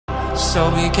So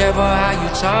be careful how you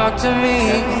talk to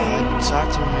me.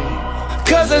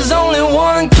 Cause there's only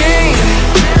one king,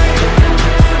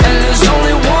 and there's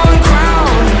only one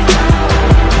crown,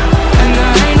 and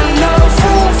there ain't another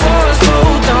fool for us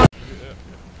both.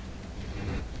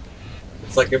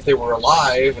 It's like if they were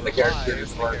alive and the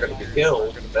characters weren't going to be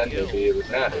killed, then maybe it would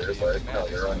matter, but no,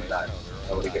 they're going to die.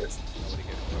 Nobody cares.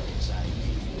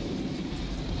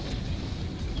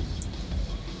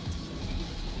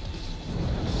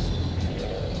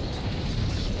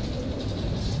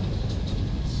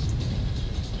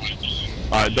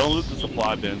 Alright, don't loot the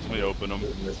supply bins, let me open them.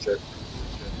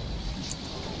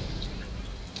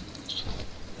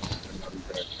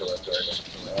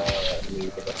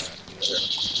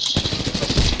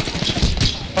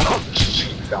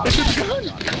 Got it.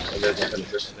 And there's no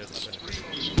finisher.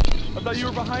 I thought you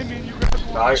were behind me and you grabbed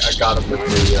one. No, I got him with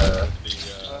the,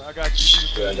 I got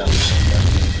you. yeah, I got him.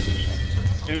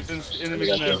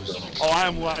 Oh, I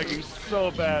am lagging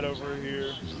so bad over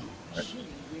here.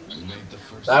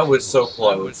 That was so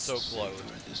close. That was so close.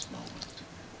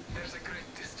 There's a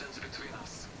great distance between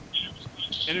us.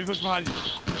 Enemy push behind you.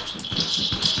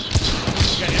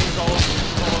 Got enemies all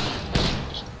over.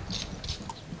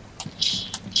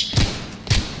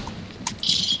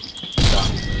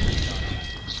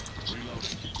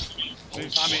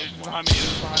 Enemies behind me.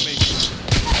 Enemies behind me.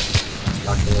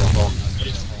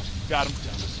 Got him.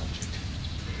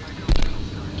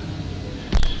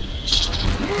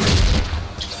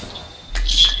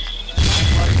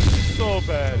 So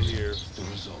bad here. The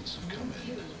results have come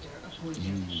in.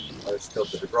 I just killed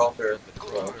the Gibraltar.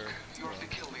 Well, You're the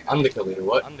kill leader. I'm the kill leader,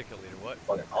 what? I'm the kill leader, what?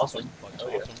 Fucking awesome. Fucking Oh,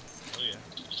 yeah. awesome. Oh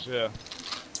yeah. Yeah.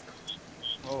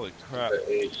 Holy crap.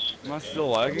 The eight. Am I still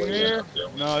lagging here?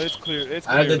 No, it's clear. It's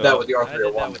clear. I did that with the I did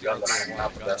that R301, with the gun that I the am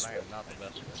not the gun best that I with. am not the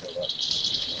best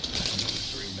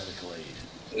with. Three medical aid.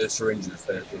 There's syringes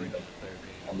there,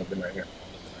 I'm looking right here.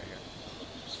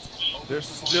 There's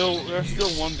still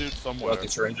one dude You somewhere. want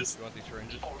these syringes? You want these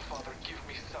syringes? All Father, give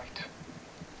me sight.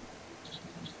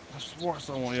 I swore I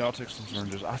saw one of y'all take some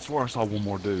syringes. I swore I saw one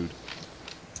more dude.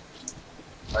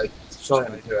 I saw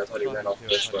him too, I thought he ran off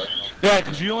this way. Yeah,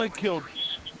 because you only killed...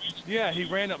 Yeah, he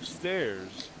ran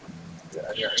upstairs.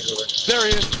 Yeah, here, he's over There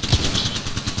he is!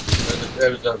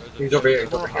 he's over here,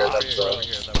 he's over here, that's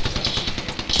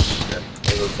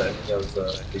That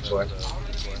was decoy. Our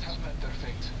enemies have met their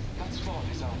fate. That spawn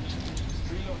is out.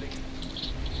 Reloading.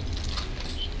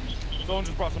 Someone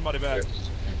just brought somebody back.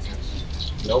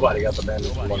 Nobody got the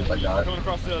bandage from ones I got. Coming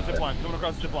across the zip line. Coming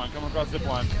across the zip line. Coming across the zip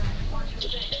line.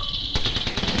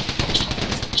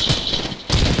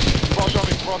 Cross on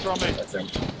me. Cross on me. That's him.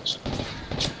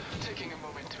 Taking a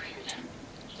moment to heal.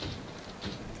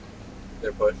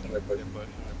 They're pushing, they're pushing. Taking a moment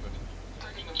to heal.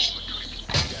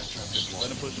 Let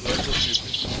him push. Let him push you.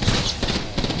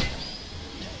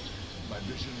 My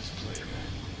vision is clear.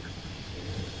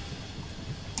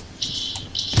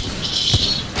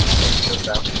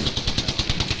 Down.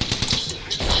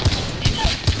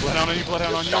 Bloodhound on you.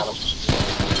 Bloodhound on you. Got him.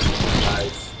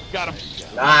 Nice. Got him.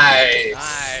 Nice.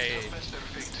 Nice. Met their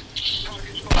fate.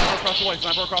 Sniper across the way.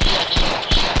 Sniper across the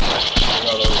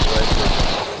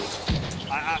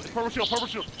way. Purple shield. Purple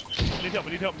shield. Need help.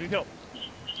 Need help. Need help.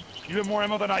 You have more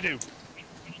ammo than I do.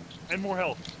 And more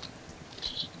health.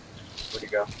 Where'd he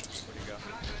go? Where'd you go?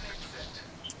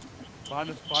 Behind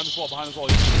this wall. Behind this wall.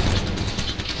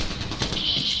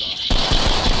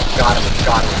 Got him.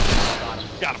 Got him.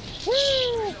 Got him.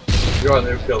 Woo! You're on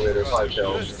the kill leader, 5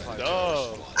 kills. Good stuff.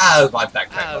 Ah, that was my backpack,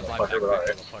 That was my motherfucker, but alright.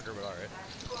 motherfucker, but alright.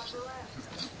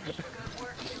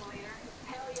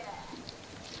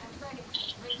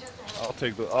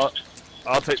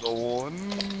 I'll take the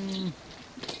one.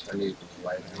 I need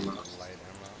light ammo.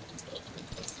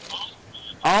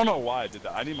 I don't know why I did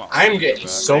that. I need my. I'm getting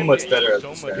so much better at So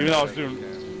this much game. Even though I was doing.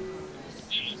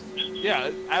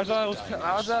 Yeah, as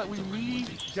we read,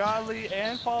 Godly,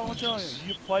 and Follow telling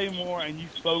you play more and you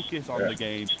focus on the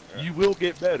game, you will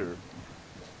get better.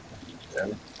 Yeah,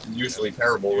 I'm usually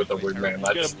terrible with the wood man. I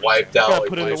You just gotta- wiped you out gotta like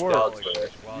put in my the work. squads for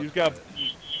it. You got.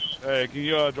 Hey, can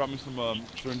you drop me some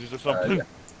syringes or something? Yeah.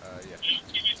 Yeah.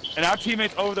 And our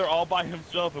teammate's over there all by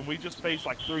himself, and we just faced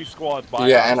like 3 squads by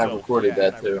Yeah, and I himself. recorded Yeah,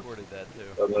 and that I too. recorded that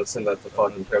too. I'm gonna send that to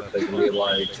fucking Crypt. They can be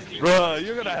like, Bruh,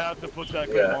 you're gonna have to put that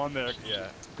Yeah. on there. Yeah.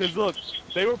 Cause look,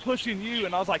 they were pushing you,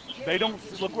 and I was like, they don't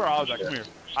look where I was like, come here.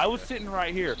 I was sitting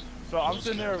right here, so I'm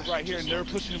sitting there right here, and they're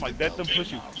pushing him like, let them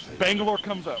push you. Bangalore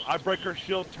comes up, I break her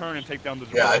shield, turn, and take down the.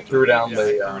 yeah, I threw down Yeah, the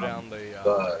threw down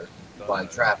the by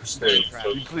traps too.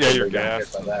 So Yeah, you're they got hit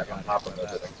gassed. by that on top of that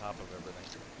everything. on top of everything.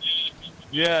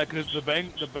 Yeah, because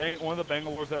one of the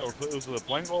Bangalores that were, it was a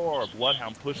Bangalore or a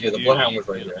Bloodhound pushing Yeah, the you. Bloodhound was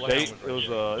right here. It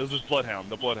was this Bloodhound,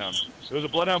 the Bloodhound. It was a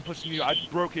Bloodhound pushing you. I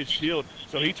broke his shield,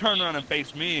 so he turned around and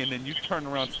faced me, and then you turned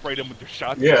around and sprayed him with your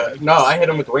shotgun. Yeah, no, I hit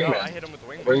him with the wingman.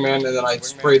 Wingman, and then I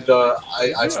sprayed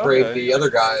I sprayed the other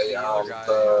guy,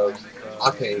 the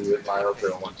Octane with my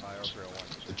Arcro one.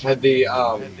 Had the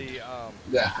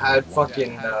had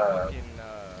fucking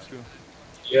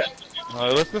yeah.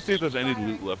 Let's go see if there's any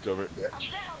loot left over. Yeah.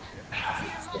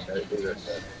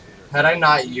 Had I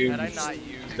not used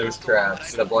those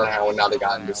traps, the Bloodhound would not have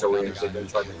gotten disoriented and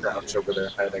tried to crouch over there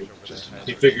hiding.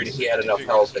 He figured he had enough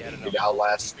health that he could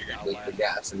outlast the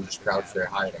gas and just crouch there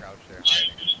hiding.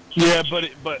 Yeah,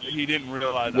 but he didn't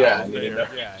realize I was there.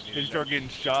 He started getting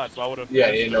shot, so I would have.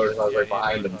 Yeah, he didn't notice I was right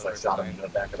behind him, so I shot him in the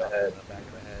back of the head.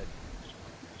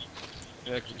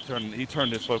 Yeah, he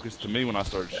turned his focus to me when I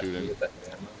started shooting.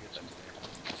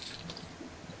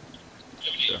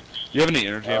 You have any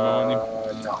energy ammo on you?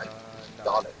 No, I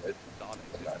got it.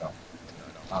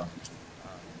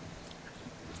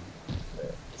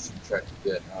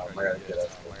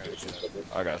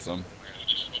 I got some.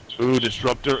 Ooh,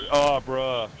 disruptor. Oh,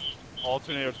 bruh.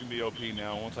 Alternator's gonna be OP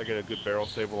now once I get a good barrel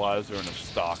stabilizer and a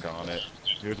stock on it.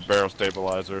 Here's the barrel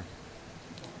stabilizer.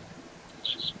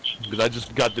 Because I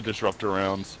just got the disruptor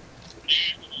rounds.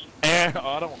 And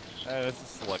I don't. This is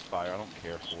select fire. I don't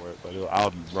care for it, but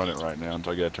I'll run it right now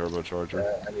until I get a turbocharger.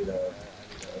 Yeah, I need a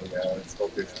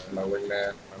scope for my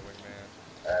wingman.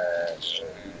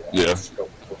 Yeah.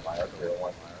 Scope for my Arcro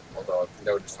one. Although I've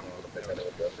noticed I'm a little bit better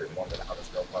with the Arcro one than how to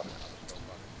scope on.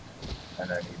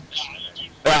 And I need.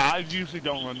 Yeah, I usually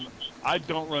don't run. I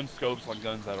don't run scopes on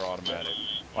guns that are automatic.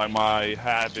 Like my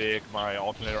Havoc, my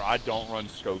alternator. I don't run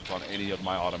scopes on any of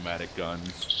my automatic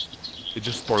guns. It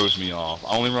just throws me off.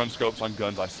 I only run scopes on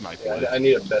guns I snipe with. I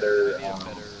need a better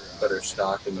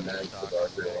stock in the mag for the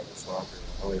Arcro one as well.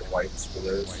 I need whites for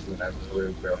those, and then I have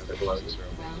blue barrel stabilizer.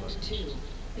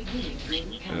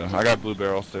 Yeah, I got blue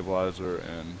barrel stabilizer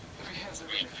and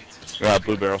I got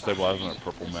blue barrel stabilizer and a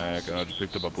purple mag, and I just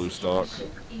picked up a blue stock.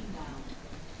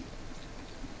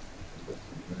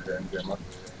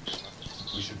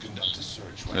 We should conduct a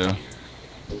search. Yeah.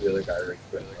 The other guy right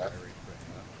there.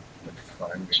 Which is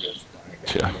fine because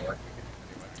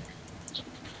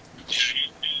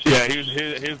yeah,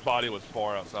 his body was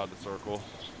far outside the circle.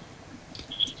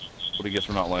 What he gets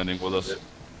for not landing with us.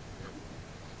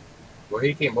 Well,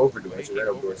 he came over to us, so then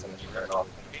over to us and then turned off.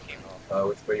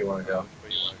 Which way you want to go?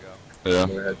 Yeah.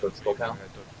 We're head towards Skulltown.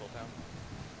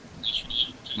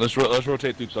 Let's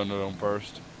rotate through Thunderdome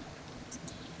first.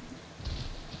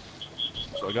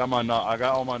 So I got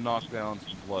all my knockdowns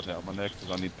from Bloodhound. My next is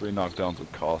I need 3 knockdowns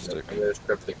with Caustic. And there's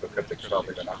Cryptic, but Cryptic's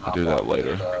probably gonna hop I'll do that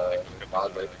later.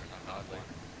 Oddly.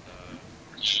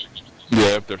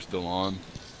 Yeah, if they're still on.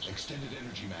 Extended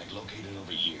energy mag located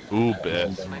over here. Ooh,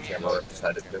 bet.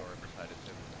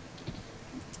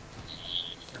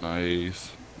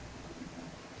 Nice.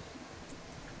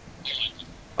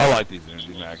 I like these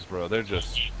energy mags, bro. They're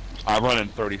just. I'm running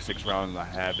 36 rounds in the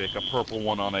Havoc. A purple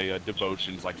one on a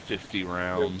Devotion's like 50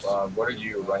 rounds. What are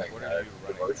you running?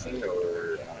 Devotion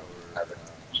or Havoc?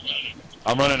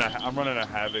 I'm running a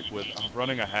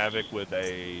Havoc with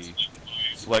a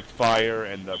Select Fire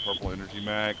and the purple energy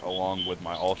mag, along with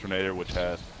my alternator, which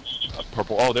has a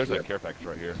purple. Oh, there's a care package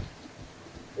right here.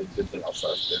 It's an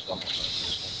outside. There's one.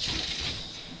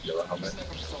 Yellow helmet.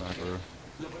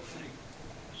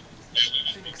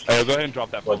 Hey, go ahead and drop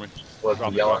that for me. Well,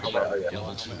 drop yellow it. helmet. Oh, yeah.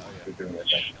 You're doing your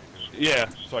thing. Yeah,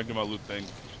 so I can do my loot thing.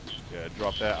 Yeah,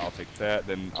 drop that. I'll take that.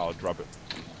 Then I'll drop it.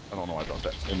 I don't know why I dropped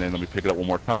that. And then let me pick it up one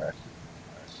more time. Right.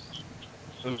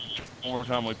 One more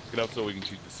time, we pick it up so we can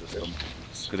cheat the system.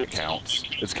 Because it counts.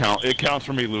 It counts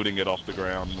for me looting it off the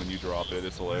ground when you drop it.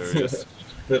 It's hilarious.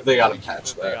 They gotta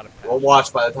patch that. We'll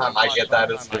watch by the time I get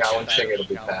that as a challenging, it'll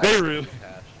be patched. They really.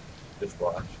 Just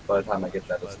watch. By the time I get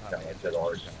that as a challenge, it'll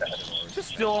already be patched. Just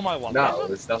steal all my luck. No,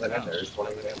 there's nothing in there. There's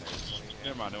one in there.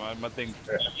 Never mind. My thing.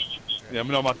 Yeah. Yeah,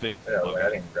 no, my thing. Yeah, I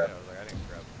didn't grab.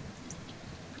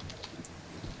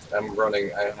 I'm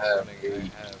running. I have a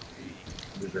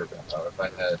reserve. If I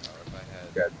had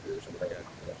grabbed you or something, I'd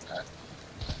have.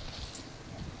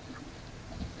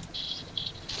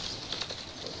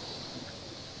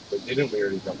 But didn't we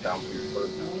already jump down before?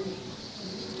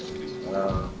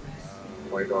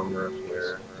 White armor up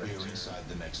here. We're inside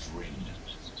the next ring.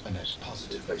 A next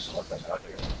positive result.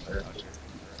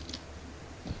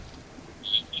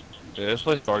 Yeah, this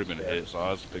place has already been hit, so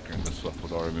I was figuring this stuff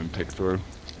would already been picked through.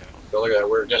 But look at that,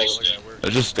 we're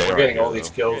getting all these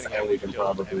kills, and we can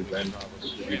probably win.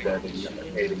 Be dead and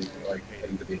hating like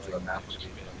into the edge of the map.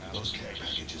 Those care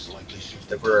packages likely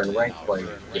shift. If we were in ranked play,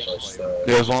 give us.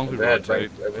 Yeah, as long as we if had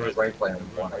rotate. if we were ranked play,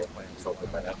 we want to so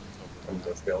good by now. Some of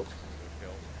those skills.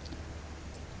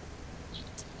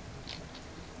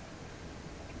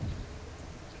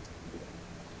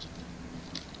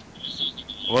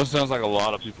 Well, it sounds like a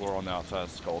lot of people are on the outside of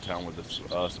Skull Town where the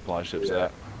supply ship's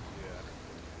at.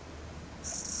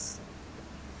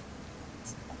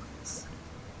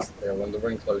 Yeah, when the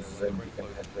ring closes in, we can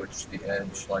head towards the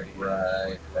edge, like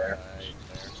right there.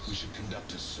 We should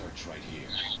conduct a search right here.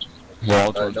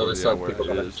 Well, no, there's some people it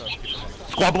gonna is.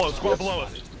 Squad below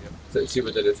us! see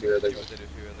what they do here. They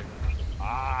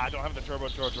Ah, I don't have the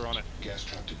turbocharger on it. Gas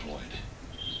trap deployed.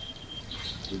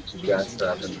 gas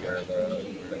trap in here.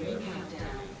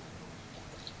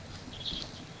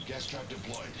 Gas trap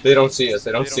deployed. They don't see us.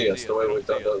 They don't see us. The way we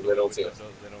don't, they don't see us.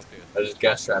 There's just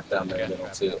gas trap down there. They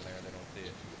don't see it.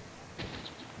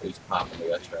 They just pop in the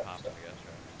gas trap. So.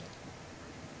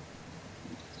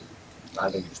 I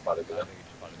think you just spotted me.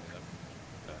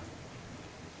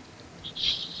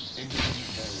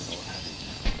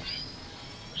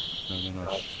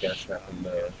 No. Gas trap in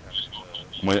the.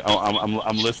 Wait,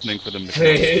 I'm listening for them to come.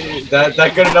 Hey,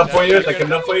 that good enough for you? Is that good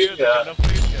enough for you? Yeah.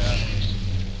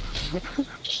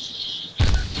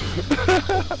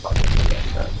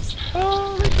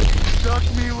 Oh, they just stuck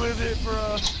me with it,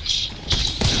 bro.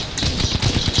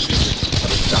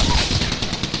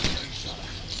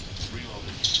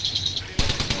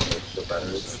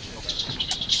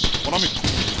 One on me.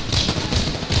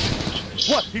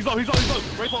 What? He's low. Right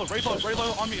low,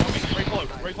 on me, right low.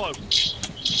 In the corner.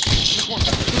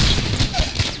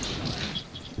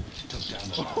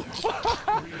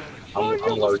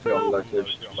 I'm low too.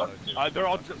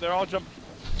 They're all jumping.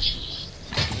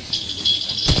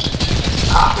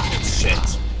 Ah,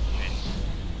 shit.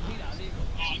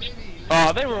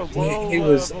 Oh, they were low. He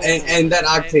was, and that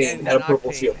Octane had a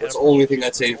purple shield. That's the only thing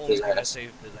that saved his ass.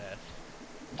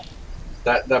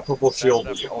 That purple shield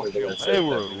was the only thing that saved him. They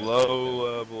were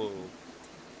low level.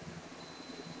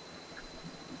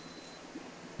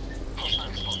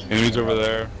 Enemies over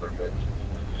there.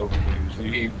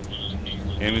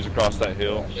 Enemies across that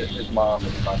hill. His mom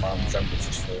and my mom's San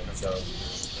Francisco, so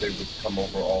they would come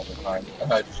over all the time.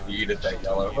 I just yeeted that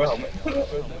yellow helmet.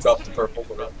 Drop the purple.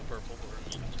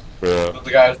 Yeah. The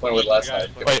guy I was playing with last night.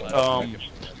 Wait, hey, come here.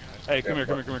 Hey, come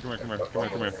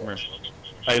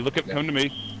to me.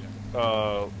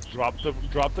 Drop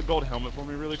the gold helmet for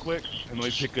me really quick, and let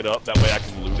me pick it up. That way I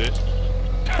can loot it.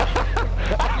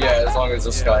 Yeah, as long as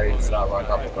this guy is not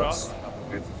running up with us.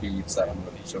 If he eats that, I'm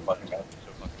gonna be so fucking mad.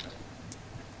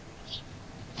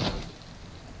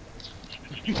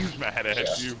 He's mad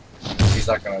at you. He's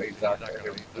not gonna. We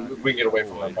can get away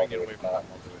from him. I'll do it. Not.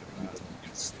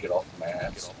 Just get off my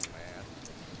ass.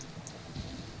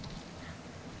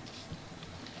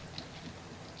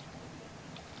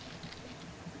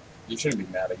 You shouldn't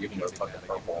be mad at you. You can go fucking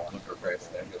purple on for Christ's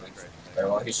sake. Alright,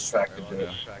 well, he's distracted. Do it.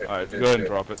 Alright, go ahead and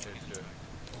drop it.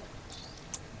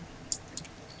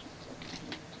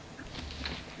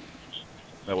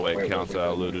 That way it counts that I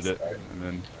looted it. And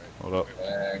then, hold up.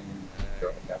 And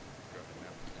go down.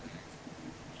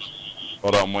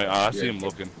 Hold on, wait. I see him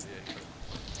looking.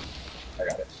 I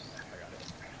got it.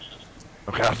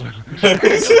 Okay, I was like,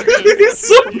 He's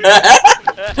so mad!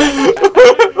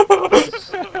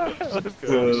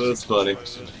 That's funny.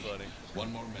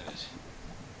 1 more minute.